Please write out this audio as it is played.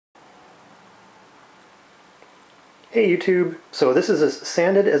Hey YouTube, so this is as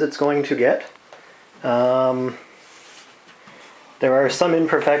sanded as it's going to get. There are some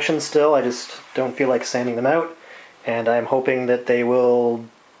imperfections still, I just don't feel like sanding them out, and I'm hoping that they will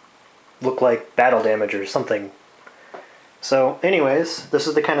look like battle damage or something. So anyways, this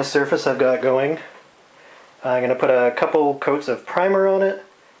is the kind of surface I've got going. I'm going to put a couple coats of primer on it,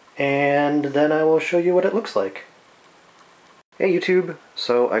 and then I will show you what it looks like. Hey YouTube,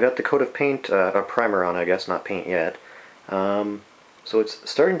 so I got the coat of paint, a primer on I guess, not paint yet. So it's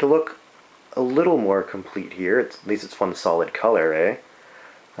starting to look a little more complete here, at least it's one solid color, eh?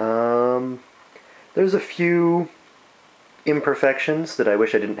 There's a few imperfections that I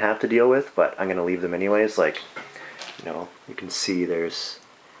wish I didn't have to deal with, but I'm going to leave them anyways, like, you can see there's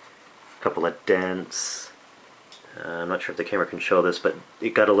a couple of dents. I'm not sure if the camera can show this, but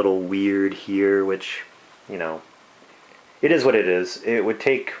it got a little weird here, which, it is what it is. It would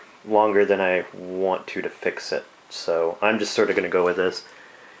take longer than I want to fix it, so I'm just sort of going to go with this.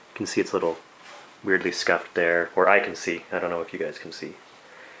 You can see it's a little weirdly scuffed there, or I can see. I don't know if you guys can see.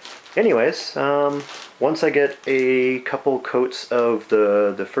 Anyways, once I get a couple coats of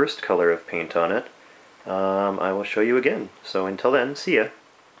the first color of paint on it, I will show you again. So until then, see ya.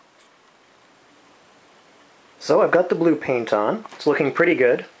 So I've got the blue paint on. It's looking pretty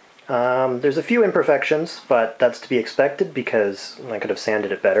good. There's a few imperfections, but that's to be expected because I could have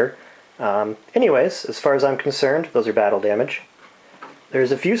sanded it better. Anyways, as far as I'm concerned, those are battle damage.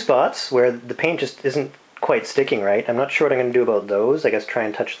 There's a few spots where the paint just isn't quite sticking right. I'm not sure what I'm going to do about those. I guess try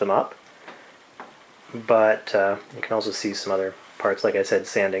and touch them up. But you can also see some other parts, like I said,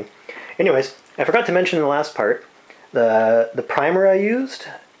 sanding. Anyways, I forgot to mention in the last part, the primer I used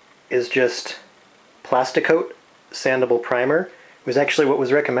is just plasti-kote sandable primer. It was actually what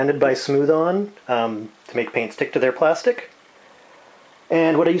was recommended by Smooth On to make paint stick to their plastic.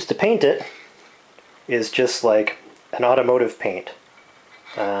 And what I used to paint it is just like an automotive paint,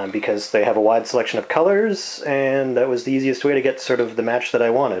 because they have a wide selection of colors, and that was the easiest way to get sort of the match that I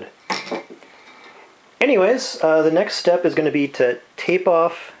wanted. Anyways, the next step is going to be to tape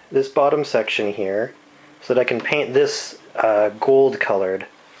off this bottom section here so that I can paint this gold colored.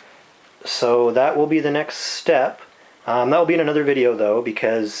 So that will be the next step. That will be in another video though,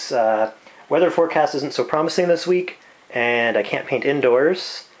 because weather forecast isn't so promising this week, and I can't paint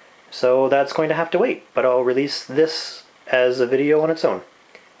indoors, so that's going to have to wait. But I'll release this as a video on its own.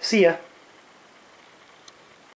 See ya!